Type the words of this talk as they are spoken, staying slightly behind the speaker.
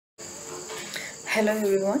Hello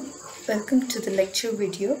everyone, welcome to the lecture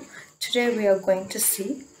video. Today we are going to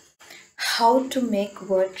see how to make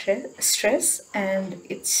word stress and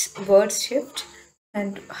its word shift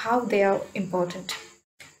and how they are important.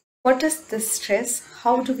 What is this stress?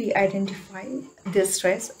 How do we identify this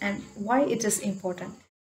stress and why it is important?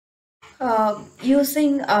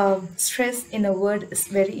 Using stress in a word is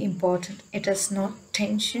very important. It is not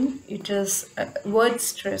tension, it is word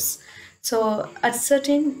stress. So at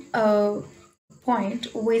certain point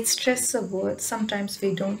we stress a word, sometimes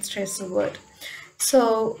we don't stress a word.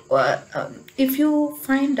 So if you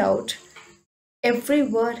find out, every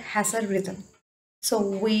word has a rhythm. So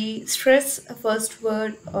we stress a first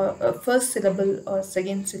word or a first syllable or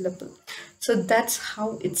second syllable. So that's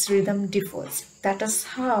how its rhythm differs. That is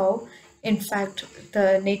how, in fact,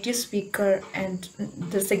 the native speaker and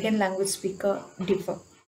the second language speaker differ.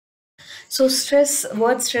 So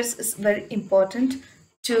word stress is very important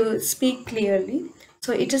to speak clearly.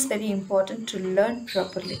 So it is very important to learn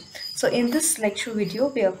properly. So in this lecture video,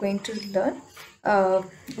 we are going to learn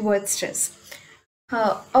word stress.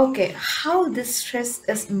 Okay, how this stress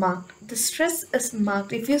is marked? The stress is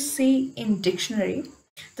marked, if you see in dictionary,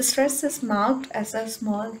 the stress is marked as a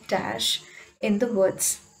small dash in the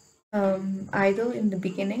words. Either in the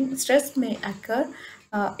beginning, stress may occur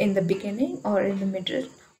in the beginning or in the middle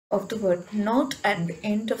of the word, not at the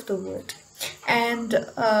end of the word. And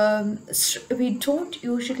we don't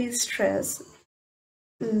usually stress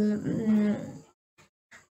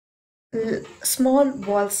small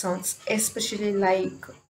vowel sounds, especially like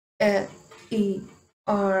e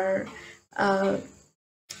or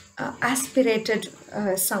aspirated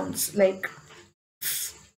sounds like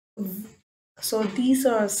so these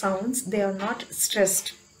are sounds, they are not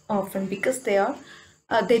stressed often because they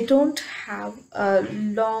don't have a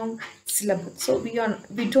long syllable, so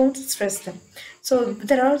we don't stress them. So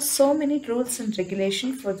there are so many rules and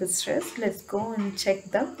regulation for the stress. Let's go and check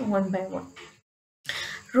them one by one.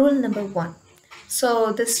 Rule number one.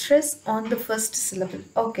 So the stress on the first syllable.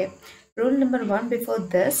 Okay. Rule number one, before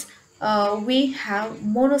this, we have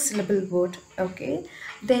monosyllable word. Okay.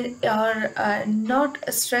 They are not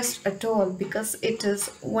stressed at all because it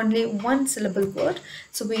is only one syllable word.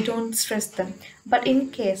 So we don't stress them. But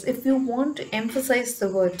in case, if you want to emphasize the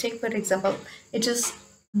word, take for example, it is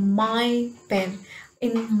my pen.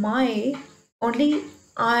 In my, only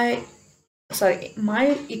I, sorry,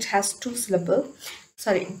 my, it has two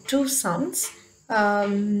sounds.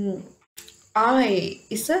 I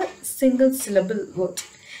is a single syllable word.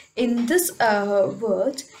 In this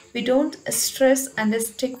word, we don't stress, and let's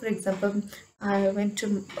take for example, I went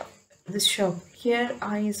to the shop. Here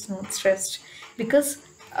I is not stressed because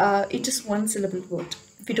it is one syllable word.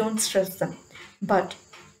 We don't stress them. But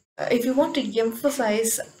if you want to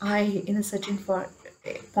emphasize I in a certain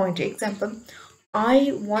point, example,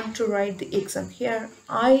 I want to write the exam. Here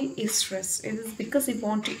I is stressed. It is because you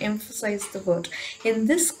want to emphasize the word. In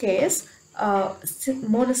this case,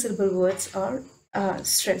 monosyllable words are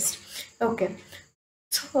stressed. Okay,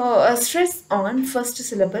 so stress on first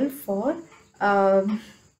syllable for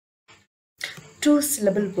two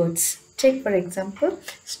syllable words. Take for example,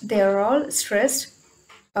 they are all stressed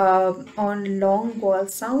on long vowel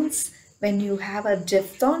sounds. When you have a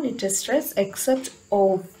diphthong, it is stressed except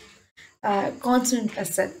O. Consonant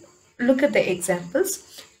accent. Look at the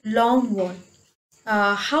examples. Long vowel.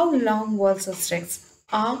 How long vowels are stressed?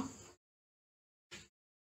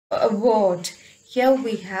 A word. Here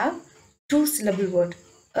we have two syllable word.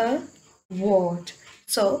 A word.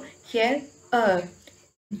 So here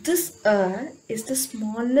this is the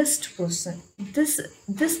smallest person. This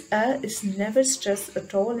is never stressed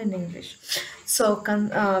at all in English. So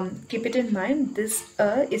keep it in mind. This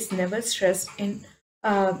is never stressed in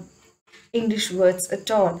English words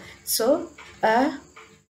at all. So a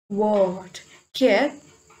word. Here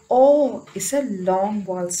O is a long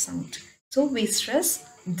vowel sound. So we stress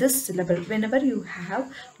this syllable. Whenever you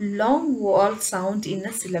have long vowel sound in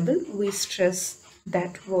a syllable, we stress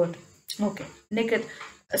that word. Okay.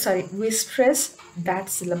 We stress that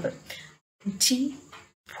syllable.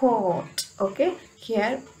 Teapot. Okay.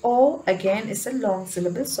 Here O again is a long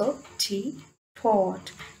syllable. So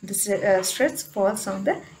teapot. The stress falls on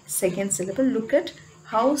the second syllable. Look at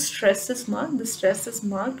how stress is marked. The stress is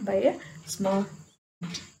marked by a small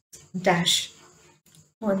dash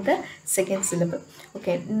on the second syllable.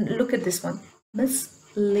 Okay, look at this one.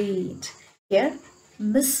 Mislead. Here,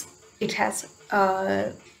 miss, it has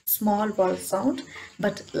a small vowel sound,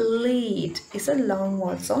 but lead is a long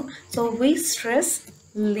vowel sound. So we stress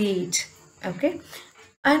lead. Okay.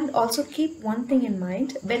 And also keep one thing in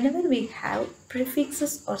mind, whenever we have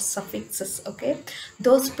prefixes or suffixes, okay,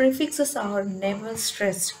 those prefixes are never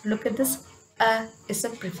stressed. Look at this. A is a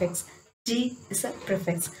prefix, d is a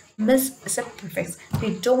prefix, miss is a prefix.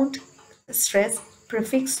 We don't stress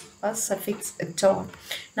prefix or suffix at all.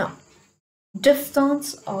 Now,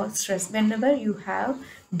 diphthongs are stressed. Whenever you have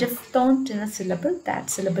diphthong in a syllable,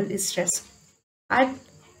 that syllable is stressed.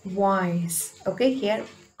 Advice. Okay, here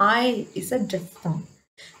I is a diphthong.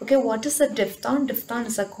 Okay, what is a diphthong? Diphthong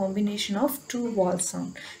is a combination of two vowel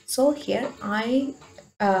sound. So here I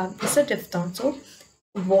is a diphthong. So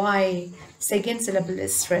Y, second syllable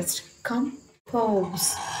is stressed.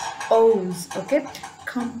 Compose. O's. Okay,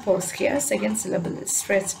 compose. Here second syllable is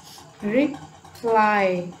stressed.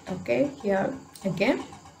 Reply. Okay, here again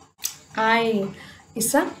I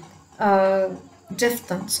is a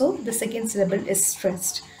diphthong, so the second syllable is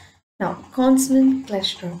stressed. Now, consonant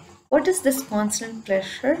cluster. What is this consonant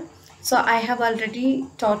cluster? So I have already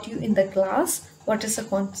taught you in the class what is a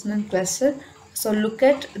consonant cluster. So look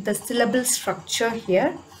at the syllable structure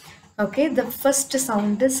here. Okay, the first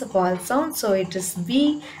sound is a vowel sound, so it is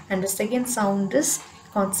V, and the second sound is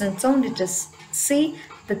consonant sound, it is C.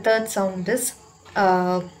 The third sound is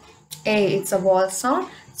A, it's a vowel sound,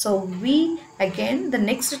 so V. Again, the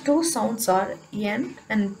next two sounds are N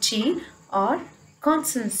and T are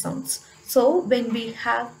consonant sounds. So when we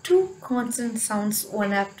have two consonant sounds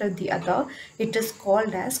one after the other, it is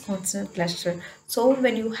called as consonant cluster. So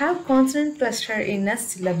when you have consonant cluster in a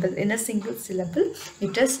syllable, in a single syllable,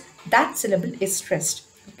 it is that syllable is stressed.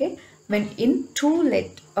 Okay, when in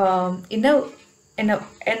in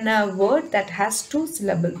a word that has two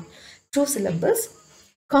syllables,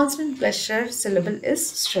 consonant cluster syllable is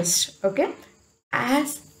stressed. Okay,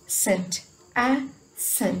 accent.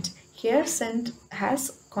 Here scent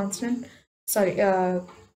has consonant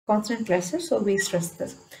cluster, so we stress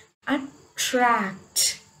this.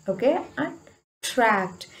 Attract. Okay,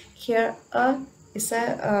 attract. Here is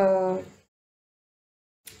a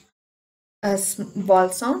vowel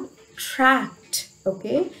sound. Tract.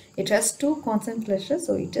 Okay, it has two consonant clusters,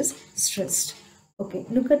 so it is stressed. Okay,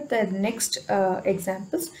 look at the next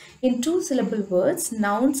examples. In two syllable words,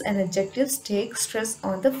 nouns and adjectives take stress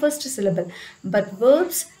on the first syllable, but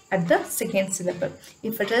verbs at the second syllable.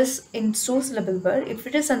 If it is in two syllable word, if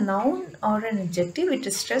it is a noun or an adjective, it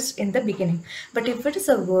is stressed in the beginning. But if it is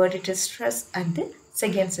a word, it is stressed at the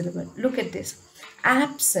second syllable. Look at this.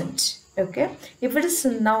 Absent. Okay, if it is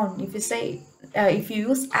a noun, if you say if you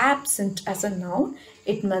use absent as a noun,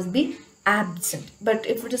 it must be absent. But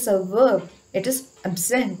if it is a verb, it is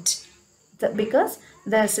absent, because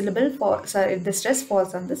the the stress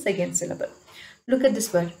falls on the second syllable. Look at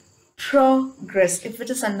this word, progress. If it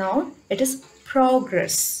is a noun, it is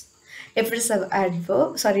progress. If it is an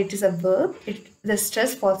adverb, it is a verb, the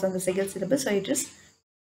stress falls on the second syllable, so it is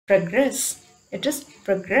progress. It is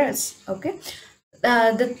progress. Okay,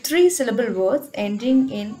 the three syllable words ending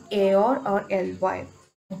in AR or LY,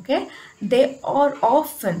 okay, they are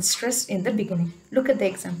often stressed in the beginning. Look at the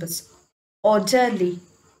examples. Orderly,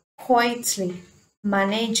 quietly,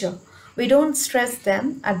 manager. We don't stress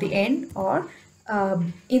them at the end or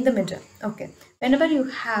in the middle. Okay, whenever you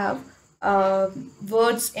have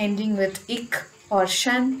words ending with ik or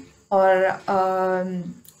shan or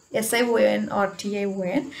SION or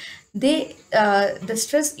TION, the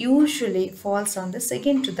stress usually falls on the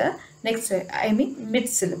second to the next, mid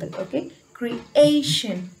syllable. Okay,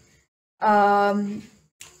 creation,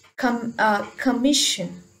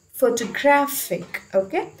 commission, photographic.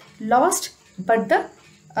 Okay, lost but the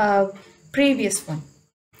previous one.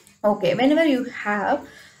 Okay, whenever you have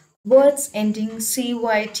words ending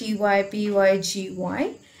CY, TY, PY,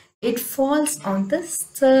 GY, it falls on the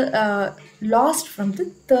lost from the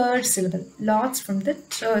third syllable. Lost from the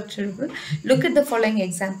third syllable. Look at the following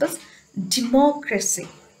examples. Democracy,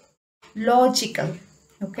 logical.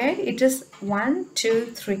 Okay, it is 1,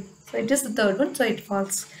 2, 3. So it is the third one, so it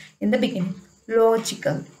falls in the beginning.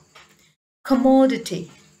 Logical.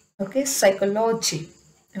 Commodity. Okay, psychology.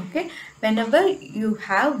 Okay, whenever you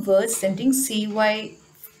have words ending CY,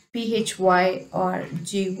 PHY or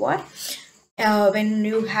GY, when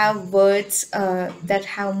you have words that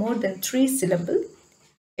have more than 3 syllables,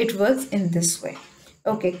 it works in this way.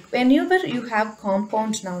 Okay, whenever you have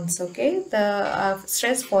compound nouns, okay, the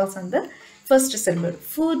stress falls on the first syllable.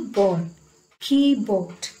 Football,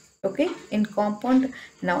 keyboard. Okay, in compound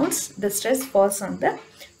nouns, the stress falls on the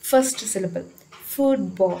first syllable.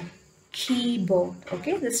 Football, keyboard.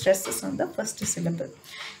 Okay, the stress is on the first syllable.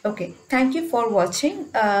 Okay, thank you for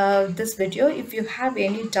watching this video. If you have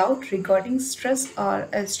any doubt regarding stress or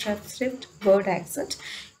a stress shift word accent,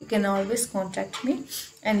 you can always contact me.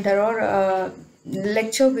 And there are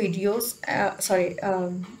lecture videos,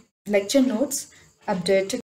 lecture notes updated